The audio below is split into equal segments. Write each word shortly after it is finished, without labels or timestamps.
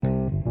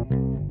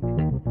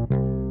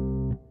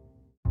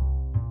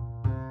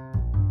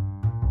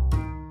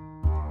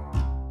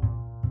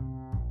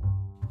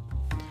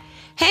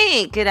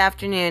Hey, good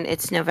afternoon.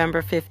 It's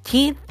November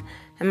 15th,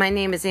 and my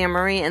name is Anne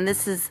Marie, and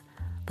this is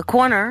the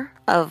corner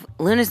of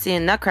Lunacy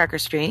and Nutcracker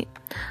Street.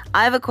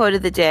 I have a quote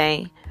of the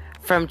day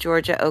from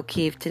Georgia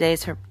O'Keeffe.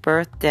 Today's her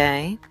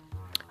birthday,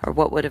 or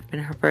what would have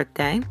been her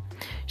birthday.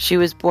 She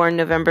was born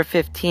November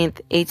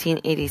 15th,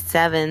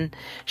 1887.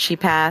 She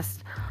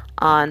passed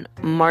on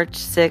March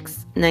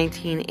 6,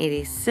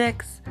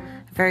 1986,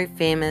 a very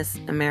famous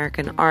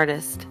American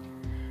artist.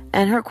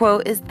 And her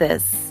quote is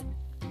this: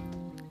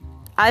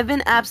 "I've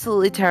been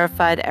absolutely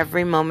terrified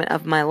every moment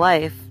of my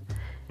life,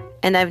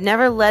 and I've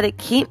never let it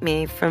keep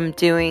me from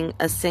doing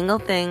a single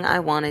thing I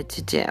wanted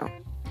to do."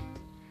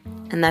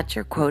 And that's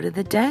your quote of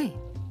the day.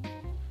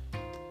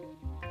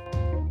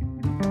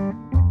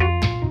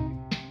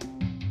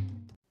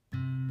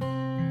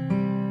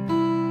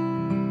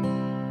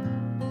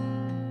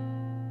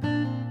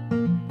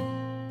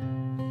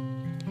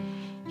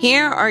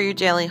 Here are your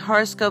daily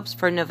horoscopes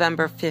for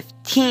November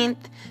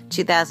 15th,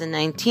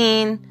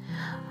 2019.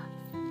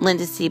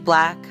 Linda C.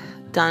 Black,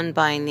 done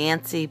by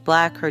Nancy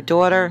Black, her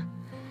daughter.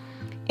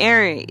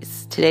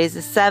 Aries, today's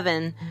a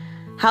 7.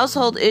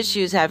 Household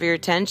issues have your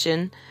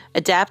attention.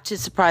 Adapt to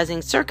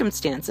surprising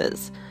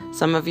circumstances.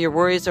 Some of your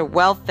worries are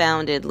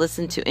well-founded.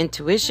 Listen to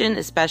intuition,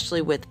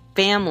 especially with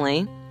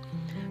family.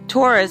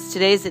 Taurus,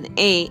 today's an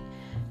 8.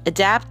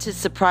 Adapt to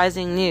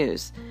surprising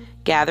news.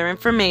 Gather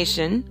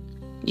information.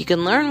 You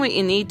can learn what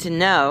you need to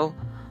know.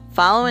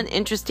 Follow an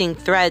interesting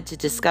thread to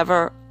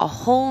discover a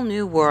whole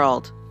new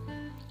world.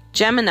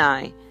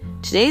 Gemini,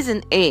 today's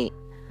an 8.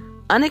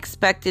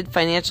 Unexpected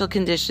financial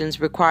conditions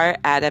require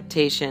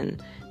adaptation.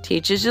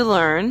 Teach as you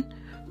learn.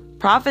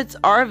 Profits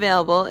are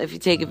available if you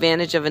take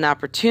advantage of an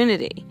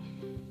opportunity.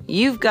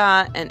 You've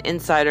got an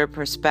insider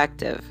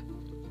perspective.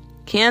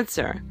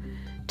 Cancer,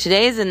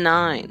 today's a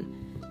 9.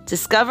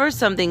 Discover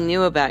something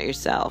new about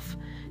yourself.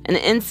 An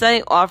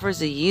insight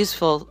offers a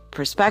useful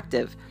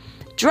perspective.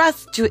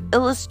 Dress to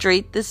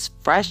illustrate this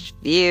fresh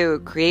view.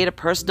 Create a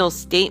personal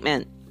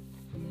statement.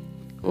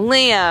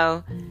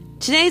 Leo,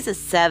 today's a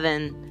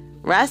 7.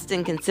 Rest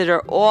and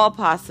consider all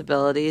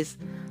possibilities.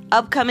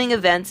 Upcoming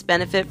events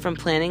benefit from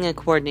planning and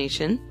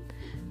coordination.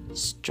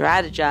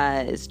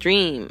 Strategize,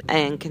 dream,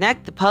 and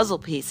connect the puzzle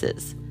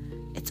pieces.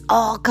 It's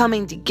all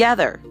coming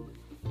together.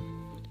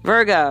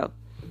 Virgo,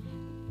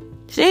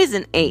 today's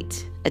an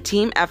 8. A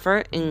team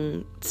effort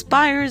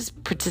inspires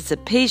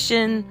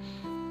participation.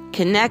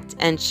 Connect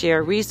and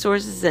share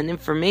resources and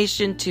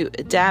information to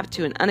adapt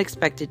to an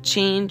unexpected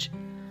change.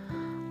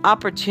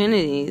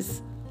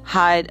 Opportunities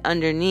hide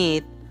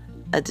underneath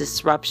a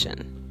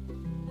disruption.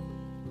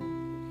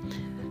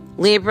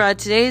 Libra,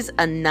 today's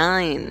a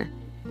 9.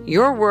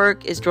 Your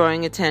work is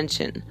drawing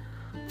attention.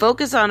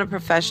 Focus on a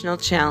professional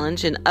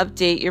challenge and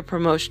update your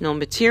promotional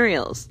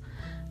materials.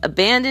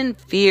 Abandon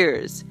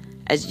fears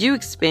as you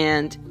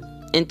expand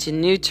into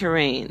new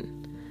terrain.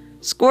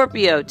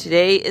 Scorpio,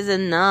 today is a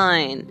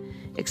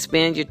 9.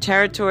 Expand your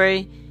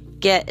territory,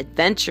 get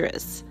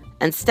adventurous,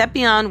 and step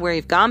beyond where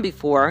you've gone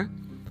before.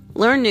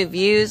 Learn new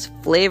views,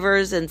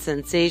 flavors, and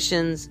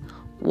sensations.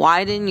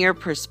 Widen your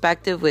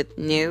perspective with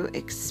new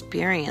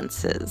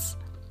experiences.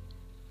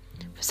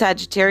 For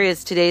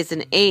Sagittarius, today's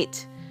an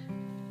 8.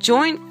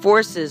 Join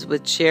forces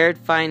with shared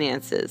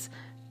finances.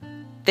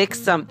 Fix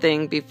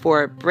something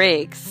before it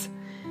breaks.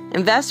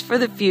 Invest for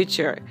the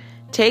future.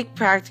 Take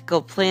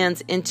practical plans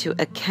into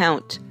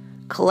account.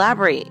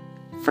 Collaborate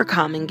for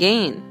common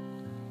gain.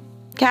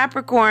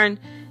 Capricorn,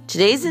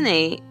 today's an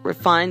 8.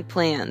 Refined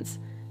plans.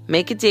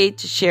 Make a date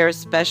to share a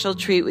special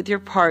treat with your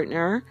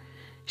partner.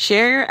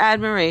 Share your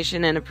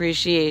admiration and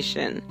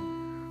appreciation.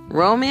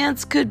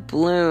 Romance could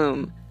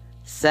bloom.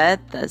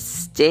 Set the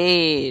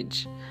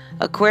stage.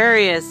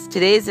 Aquarius,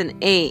 today's an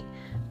 8.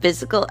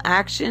 Physical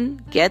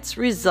action gets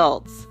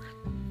results.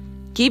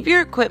 Keep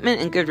your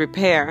equipment in good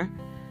repair.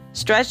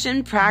 Stretch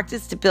and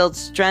practice to build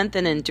strength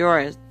and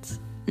endurance.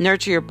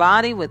 Nurture your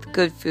body with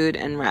good food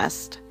and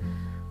rest.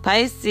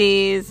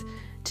 Pisces,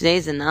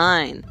 today's a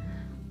 9.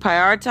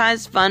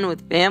 Prioritize fun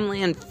with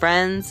family and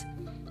friends.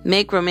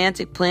 Make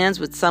romantic plans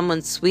with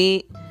someone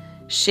sweet.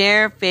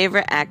 Share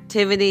favorite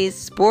activities,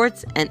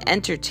 sports, and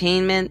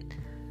entertainment.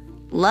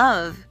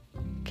 Love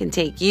can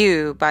take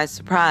you by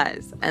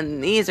surprise.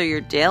 And these are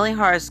your daily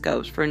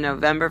horoscopes for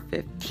November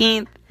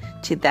 15th,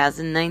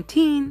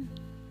 2019.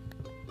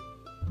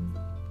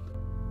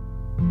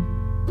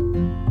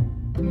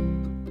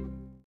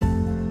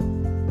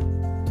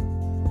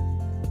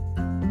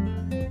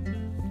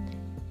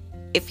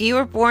 If you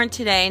were born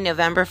today,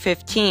 November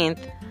 15th,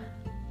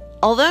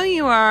 although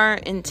you are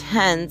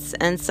intense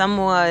and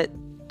somewhat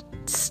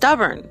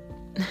stubborn,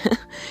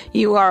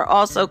 you are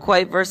also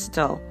quite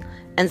versatile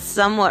and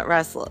somewhat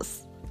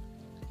restless.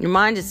 Your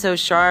mind is so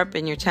sharp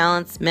and your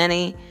talents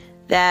many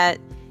that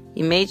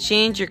you may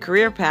change your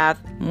career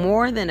path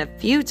more than a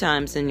few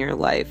times in your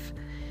life.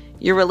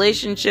 Your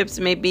relationships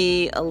may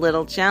be a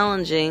little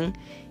challenging.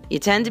 You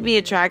tend to be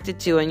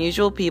attracted to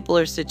unusual people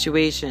or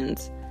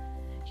situations.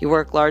 You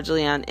work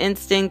largely on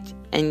instinct,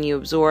 and you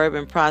absorb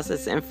and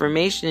process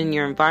information in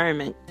your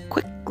environment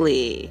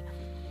quickly.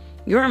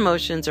 Your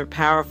emotions are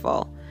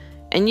powerful.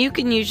 and you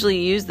can usually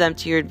use them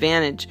to your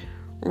advantage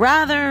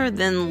rather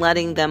than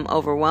letting them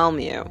overwhelm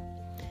you.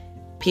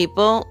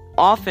 People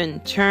often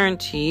turn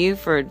to you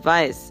for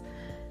advice.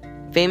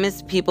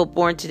 Famous people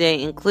born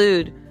today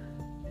include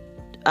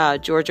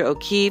Georgia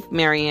O'Keeffe,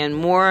 Marianne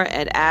Moore,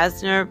 Ed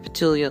Asner,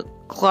 Petula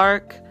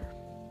Clark,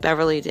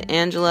 Beverly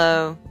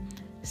D'Angelo,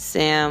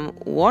 Sam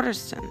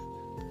Waterston.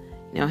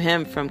 You know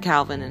him from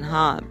Calvin and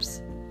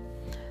Hobbes.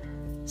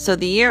 So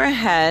the year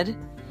ahead,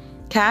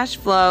 cash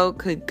flow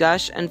could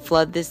gush and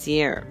flood this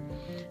year.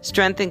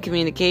 Strengthen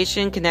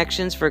communication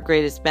connections for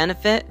greatest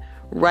benefit.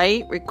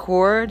 Write,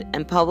 record,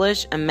 and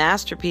publish a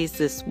masterpiece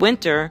this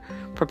winter,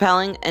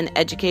 propelling an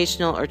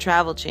educational or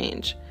travel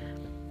change.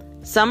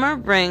 Summer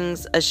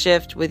brings a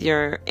shift with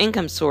your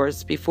income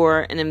source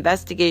before an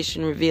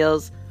investigation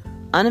reveals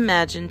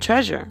unimagined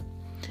treasure.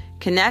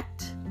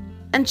 Connect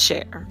and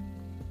share.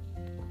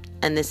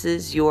 And this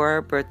is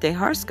your birthday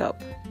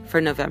horoscope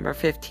for November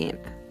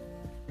 15th.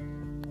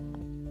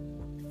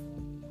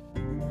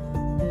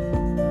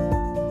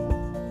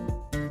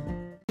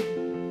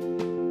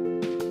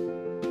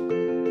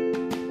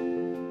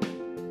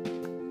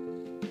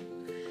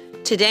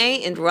 Today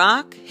in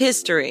rock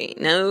history,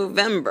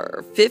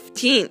 November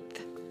 15th,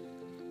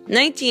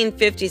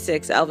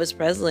 1956, Elvis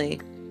Presley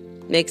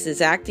makes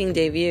his acting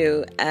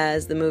debut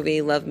as the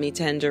movie Love Me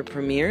Tender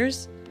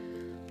premieres.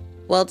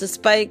 Well,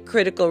 despite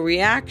critical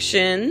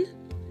reaction,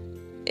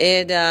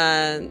 it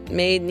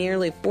made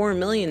nearly $4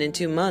 million in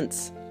 2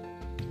 months.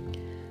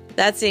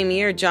 That same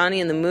year, Johnny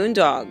and the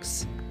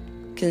Moondogs,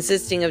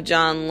 consisting of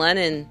John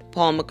Lennon,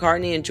 Paul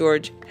McCartney, and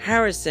George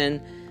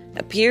Harrison,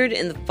 appeared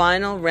in the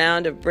final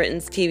round of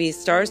Britain's TV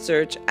Star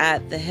Search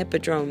at the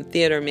Hippodrome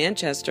Theatre,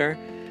 Manchester.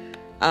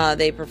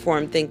 They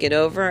performed Think It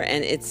Over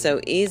and It's So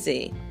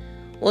Easy.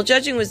 Well,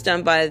 judging was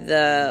done by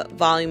the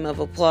volume of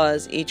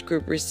applause each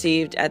group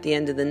received at the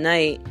end of the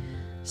night.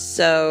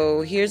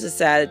 So here's a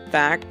sad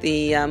fact.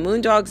 The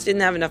Moondogs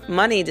didn't have enough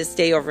money to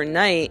stay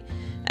overnight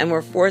and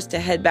were forced to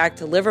head back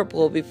to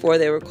Liverpool before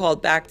they were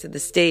called back to the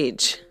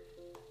stage.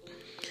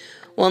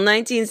 Well, in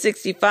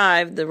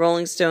 1965, the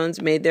Rolling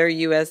Stones made their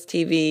U.S.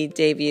 TV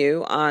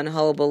debut on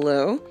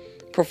Hullabaloo,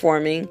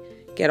 performing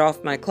Get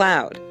Off My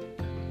Cloud.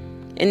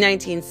 In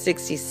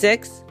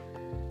 1966,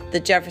 the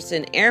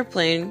Jefferson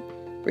Airplane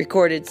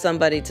recorded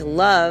Somebody to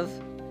Love.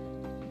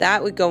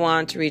 That would go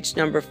on to reach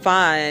number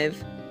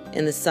 5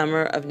 in the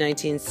summer of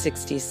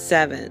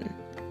 1967.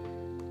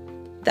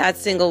 That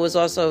single was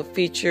also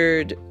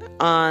featured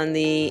on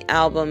the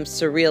album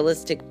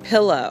Surrealistic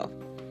Pillow.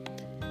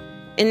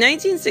 In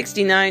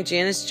 1969,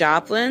 Janis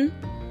Joplin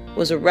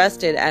was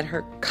arrested at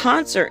her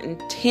concert in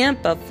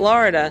Tampa,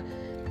 Florida,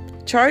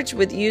 charged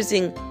with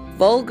using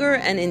vulgar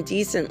and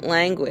indecent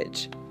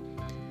language.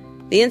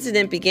 The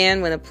incident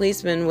began when a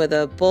policeman with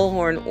a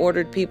bullhorn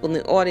ordered people in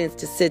the audience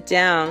to sit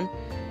down,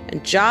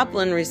 and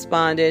Joplin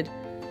responded,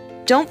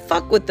 "Don't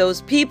fuck with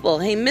those people.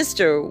 Hey,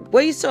 mister,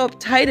 what are you so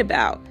uptight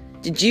about?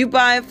 Did you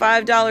buy a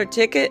 $5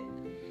 ticket?"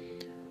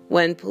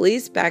 When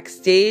police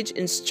backstage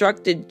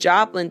instructed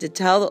Joplin to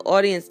tell the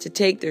audience to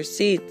take their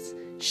seats,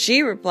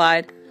 she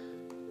replied,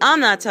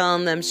 "I'm not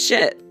telling them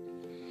shit."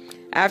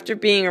 After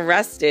being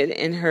arrested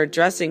in her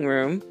dressing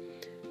room,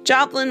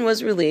 Joplin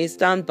was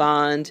released on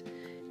bond,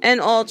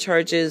 and all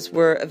charges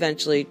were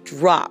eventually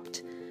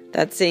dropped.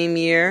 That same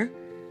year,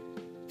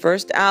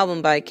 first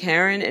album by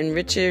Karen and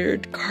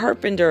Richard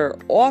Carpenter,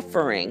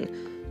 Offering,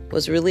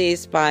 was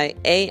released by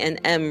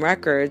A&M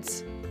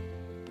Records.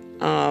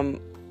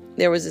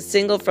 There was a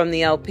single from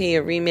the LP,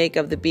 a remake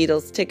of the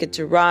Beatles' Ticket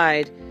to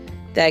Ride,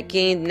 that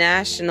gained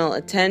national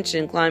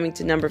attention, climbing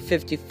to number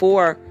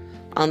 54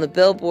 on the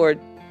Billboard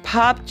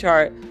Pop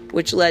chart,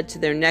 which led to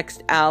their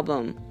next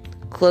album,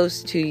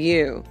 Close to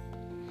You.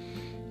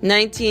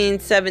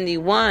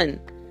 1971,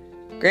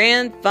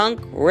 Grand Funk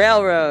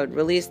Railroad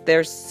released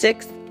their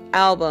 6th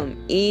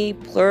album, E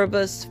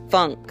Pluribus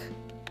Funk.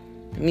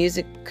 The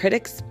music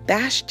critics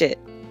bashed it,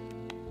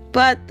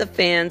 but the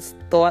fans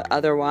thought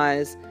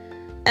otherwise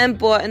and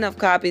bought enough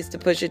copies to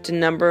push it to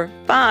number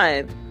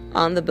 5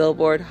 on the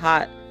Billboard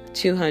Hot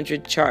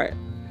 200 chart.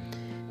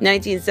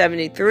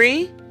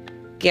 1973,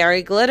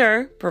 Gary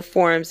Glitter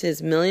performs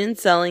his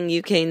million-selling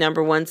UK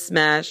number 1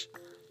 smash,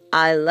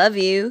 I Love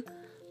You,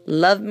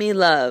 Love Me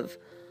Love,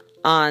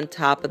 on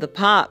Top of the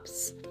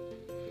Pops.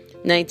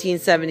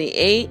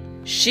 1978,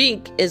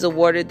 Chic is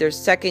awarded their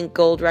 2nd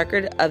gold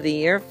record of the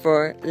year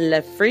for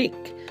Le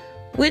Freak,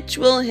 which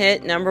will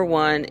hit number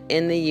 1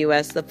 in the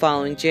US the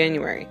following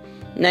January.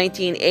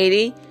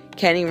 1980,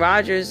 Kenny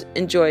Rogers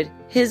enjoyed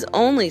his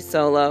only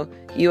solo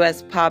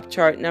US pop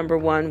chart number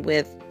 1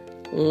 with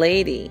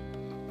Lady,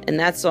 and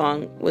that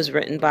song was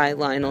written by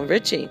Lionel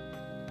Richie.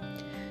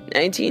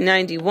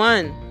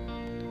 1991,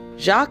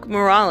 Jacques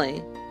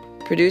Morali,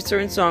 producer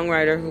and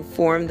songwriter who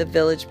formed the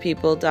Village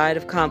People, died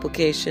of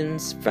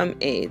complications from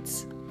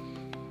AIDS.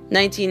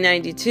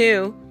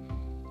 1992,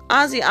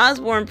 Ozzy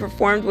Osbourne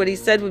performed what he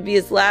said would be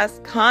his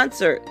last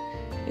concert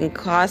in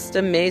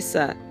Costa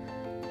Mesa.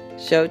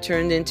 Show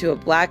turned into a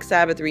Black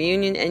Sabbath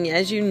reunion, and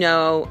as you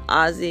know,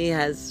 Ozzy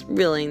has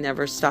really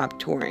never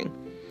stopped touring.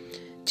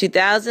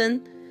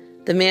 2000,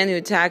 the man who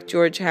attacked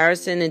George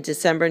Harrison in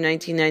December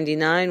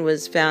 1999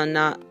 was found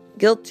not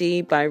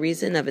guilty by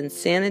reason of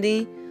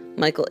insanity.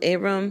 Michael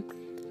Abram,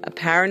 a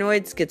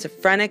paranoid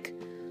schizophrenic,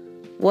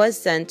 was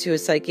sent to a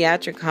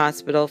psychiatric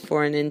hospital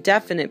for an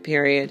indefinite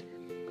period.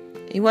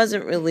 He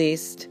wasn't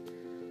released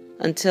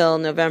until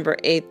November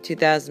 8,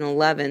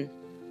 2011.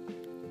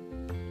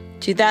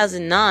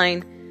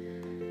 2009,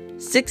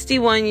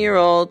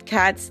 61-year-old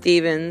Cat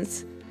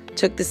Stevens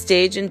took the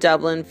stage in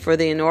Dublin for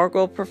the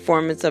inaugural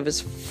performance of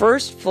his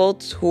first full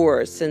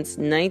tour since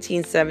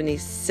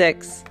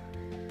 1976.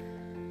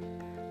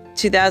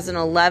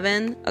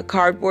 2011, a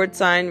cardboard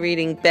sign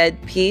reading Bed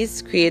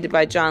Peace, created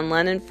by John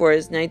Lennon for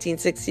his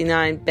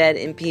 1969 Bed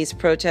in Peace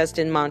protest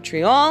in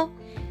Montreal,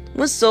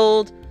 was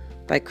sold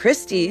by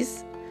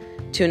Christie's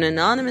to an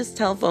anonymous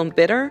telephone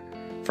bidder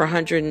for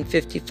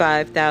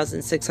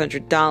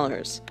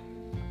 $155,600.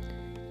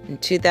 In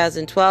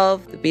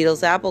 2012, the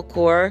Beatles' Apple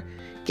Corps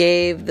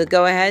gave the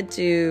go-ahead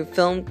to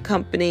film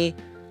company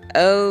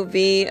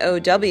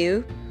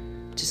OVOW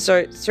to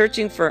start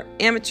searching for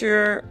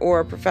amateur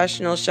or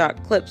professional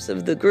shot clips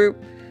of the group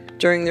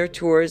during their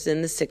tours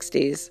in the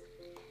 60s.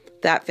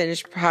 That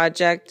finished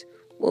project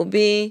will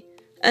be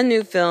a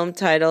new film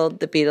titled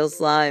The Beatles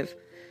Live.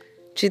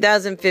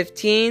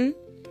 2015,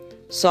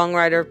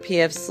 songwriter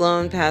P.F.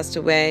 Sloan passed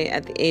away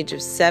at the age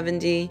of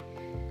 70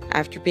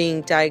 after being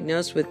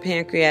diagnosed with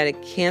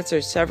pancreatic cancer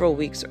several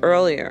weeks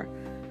earlier.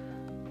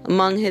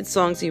 Among hit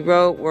songs he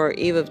wrote were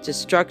Eve of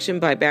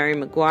Destruction by Barry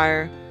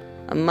McGuire,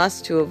 A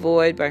Must to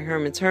Avoid by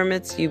Herman's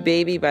Hermits, You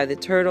Baby by the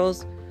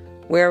Turtles,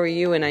 Where Were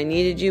You When I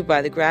Needed You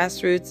by the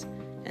Grassroots,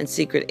 and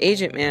Secret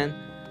Agent Man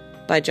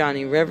by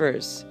Johnny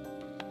Rivers.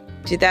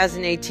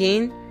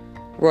 2018,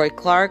 Roy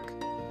Clark,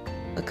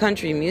 a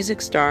country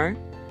music star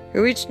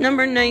who reached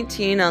number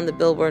 19 on the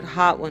Billboard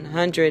Hot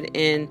 100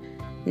 in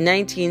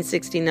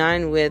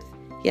 1969 with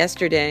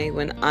Yesterday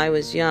When I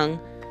Was Young,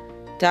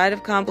 died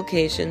of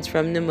complications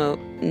from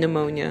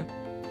pneumonia.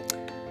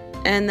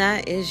 And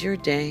that is your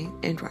day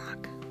in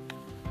rock.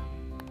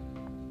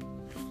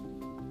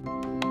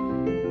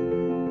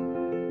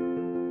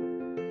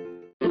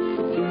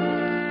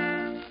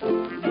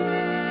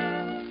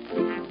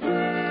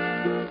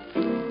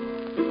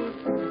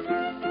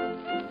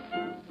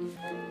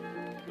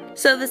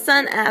 So the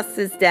son asks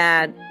his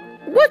dad,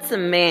 "What's a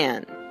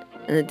man?"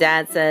 And the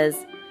dad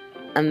says,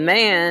 "A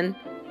man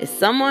is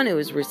someone who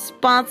is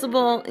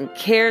responsible and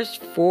cares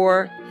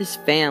for his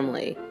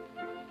family."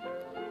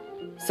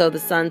 So the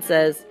son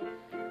says,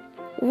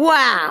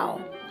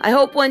 "Wow, I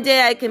hope one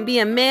day I can be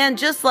a man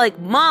just like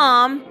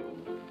Mom."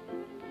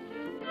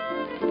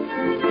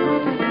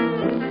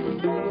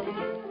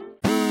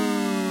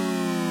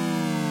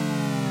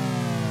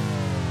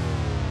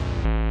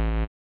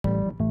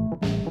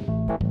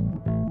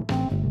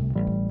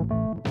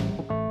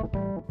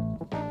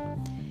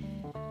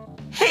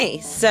 Hey,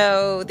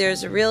 so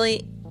there's a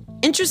really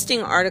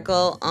interesting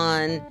article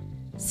on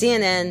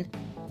CNN,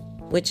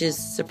 which is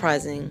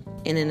surprising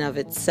in and of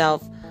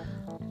itself.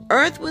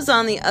 Earth was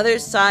on the other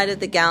side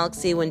of the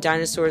galaxy when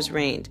dinosaurs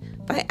reigned,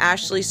 by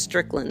Ashley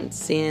Strickland,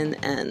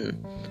 CNN.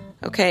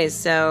 Okay,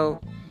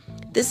 so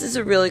this is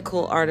a really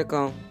cool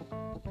article.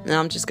 Now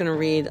I'm just going to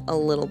read a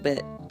little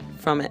bit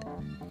from it.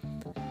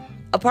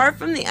 Apart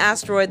from the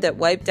asteroid that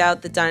wiped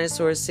out the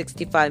dinosaurs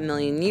 65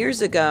 million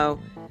years ago,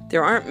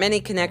 there aren't many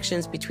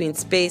connections between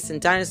space and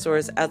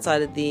dinosaurs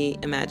outside of the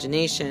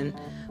imagination,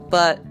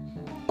 but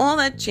all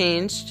that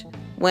changed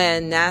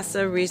when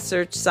NASA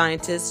research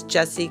scientist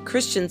Jesse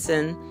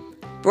Christensen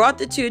brought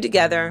the two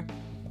together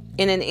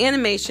in an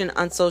animation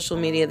on social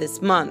media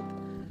this month.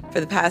 For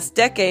the past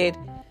decade,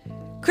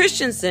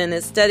 Christensen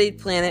has studied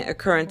planet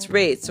occurrence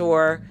rates,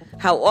 or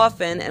how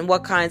often and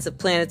what kinds of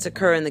planets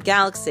occur in the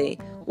galaxy,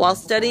 while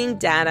studying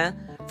data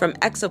from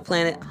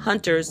exoplanet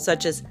hunters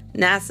such as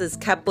NASA's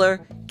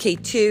Kepler,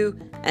 K2,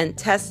 and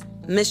TESS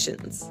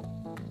missions.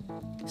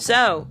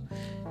 So,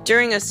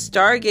 during a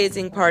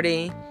stargazing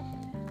party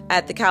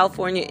at the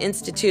California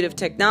Institute of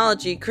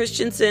Technology,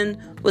 Christensen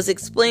was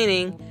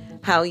explaining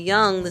how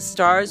young the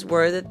stars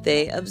were that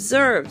they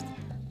observed.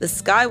 The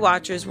sky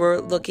watchers were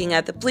looking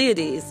at the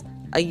Pleiades,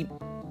 a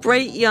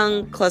bright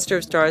young cluster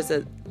of stars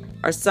that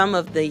are some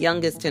of the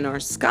youngest in our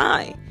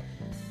sky.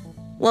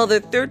 Well, they're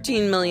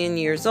 13 million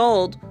years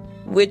old,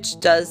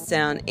 which does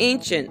sound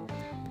ancient.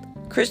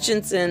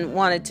 Christensen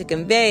wanted to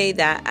convey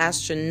that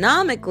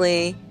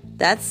astronomically,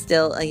 that's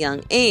still a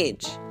young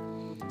age.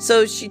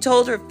 So she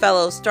told her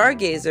fellow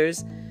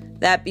stargazers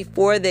that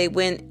before they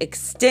went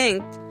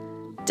extinct,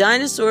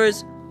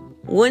 dinosaurs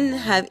wouldn't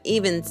have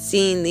even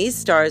seen these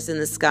stars in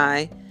the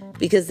sky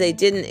because they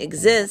didn't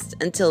exist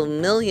until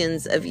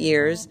millions of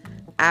years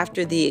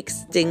after the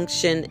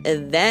extinction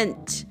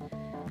event.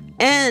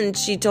 And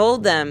she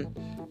told them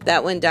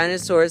that when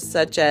dinosaurs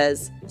such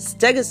as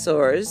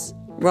stegosaurs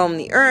roamed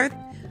the Earth,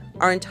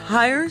 our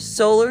entire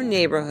solar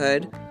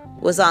neighborhood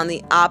was on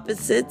the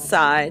opposite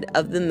side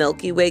of the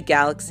Milky Way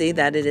galaxy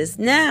that it is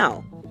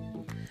now.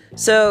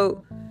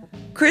 So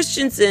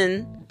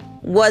Christensen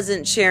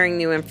wasn't sharing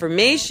new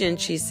information,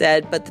 she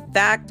said, but the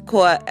fact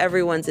caught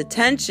everyone's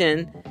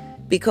attention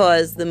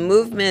because the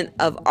movement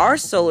of our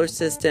solar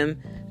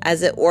system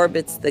as it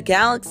orbits the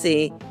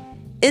galaxy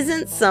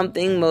isn't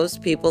something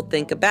most people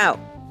think about.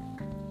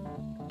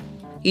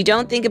 You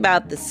don't think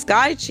about the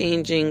sky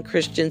changing,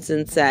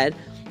 Christensen said,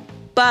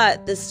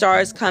 but the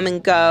stars come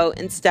and go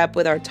in step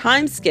with our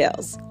time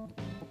scales.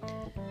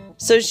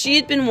 So she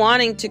had been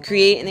wanting to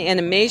create an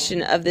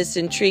animation of this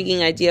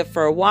intriguing idea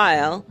for a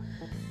while,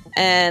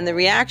 and the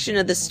reaction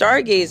of the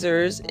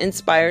stargazers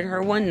inspired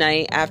her one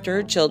night after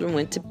her children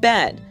went to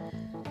bed.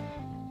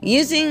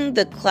 Using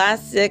the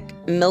classic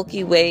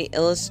Milky Way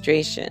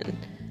illustration,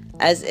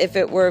 as if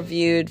it were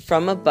viewed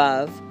from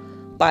above,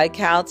 by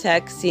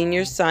Caltech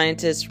senior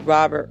scientist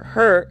Robert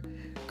Hurt,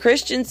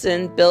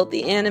 Christensen built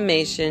the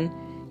animation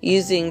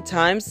using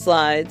time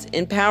slides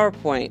in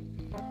PowerPoint.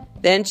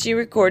 Then she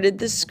recorded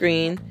the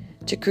screen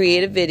to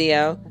create a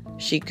video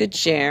she could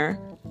share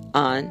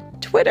on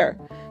Twitter.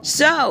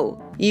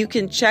 So, you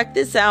can check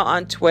this out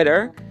on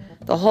Twitter.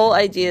 The whole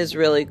idea is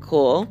really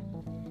cool.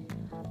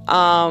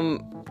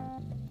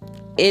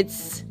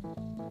 It's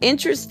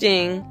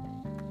interesting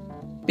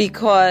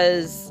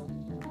because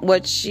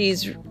what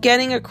she's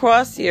getting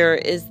across here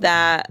is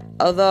that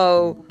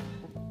although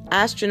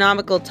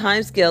astronomical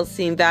timescales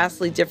seem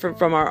vastly different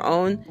from our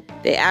own,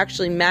 they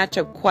actually match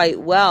up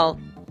quite well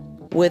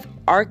with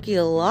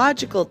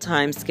archaeological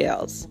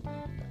timescales.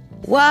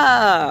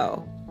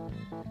 Whoa!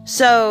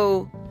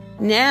 So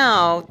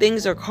now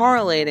things are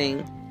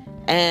correlating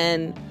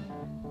and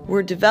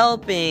we're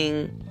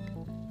developing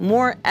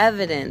more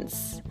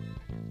evidence,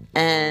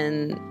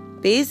 and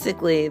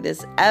basically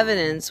this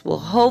evidence will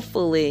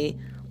hopefully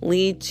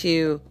lead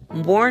to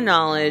more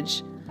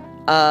knowledge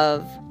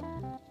of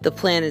the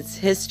planet's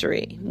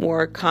history,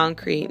 more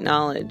concrete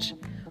knowledge.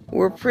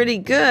 We're pretty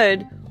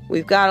good,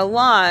 we've got a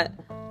lot,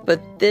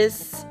 but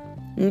this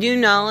new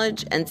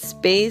knowledge and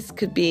space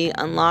could be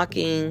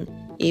unlocking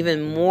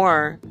even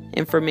more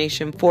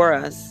information for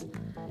us.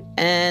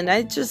 And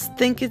I just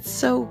think it's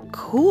so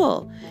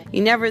cool.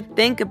 You never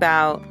think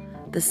about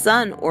the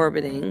sun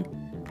orbiting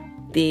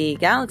the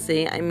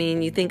galaxy. I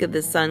mean, you think of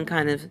the sun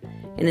kind of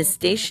in a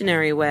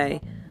stationary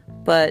way,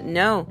 but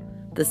no,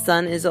 the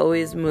sun is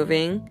always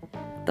moving.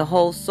 The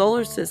whole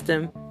solar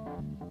system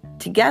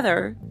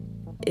together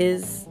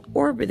is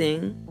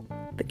orbiting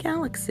the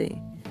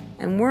galaxy,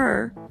 and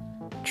we're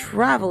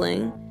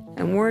traveling,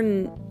 and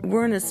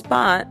we're in a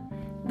spot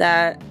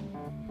that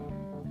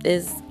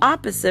is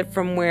opposite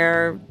from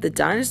where the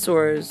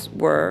dinosaurs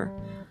were.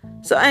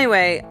 So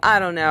anyway, I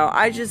don't know.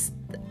 I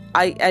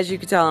as you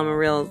can tell, I'm a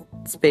real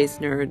space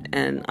nerd,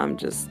 and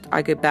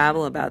I could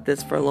babble about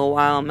this for a little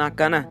while. I'm not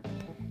gonna.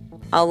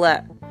 I'll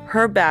let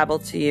her babble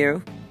to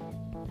you,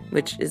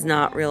 which is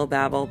not real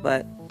babble,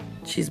 but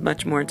she's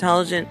much more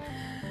intelligent.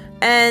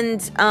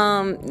 And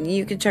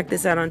you can check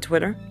this out on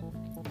Twitter.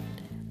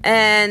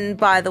 And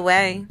by the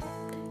way,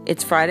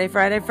 it's Friday.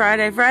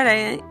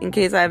 In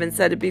case I haven't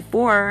said it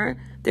before,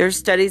 there's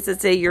studies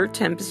that say you're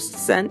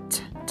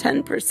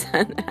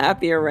 10%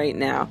 happier right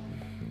now.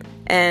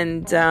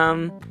 And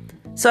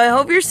so I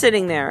hope you're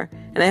sitting there,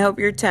 and I hope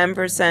you're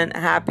 10%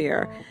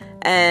 happier.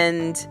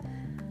 And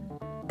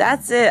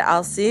that's it.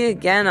 I'll see you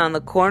again on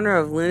the corner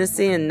of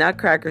Lunacy and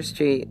Nutcracker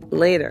Street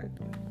later.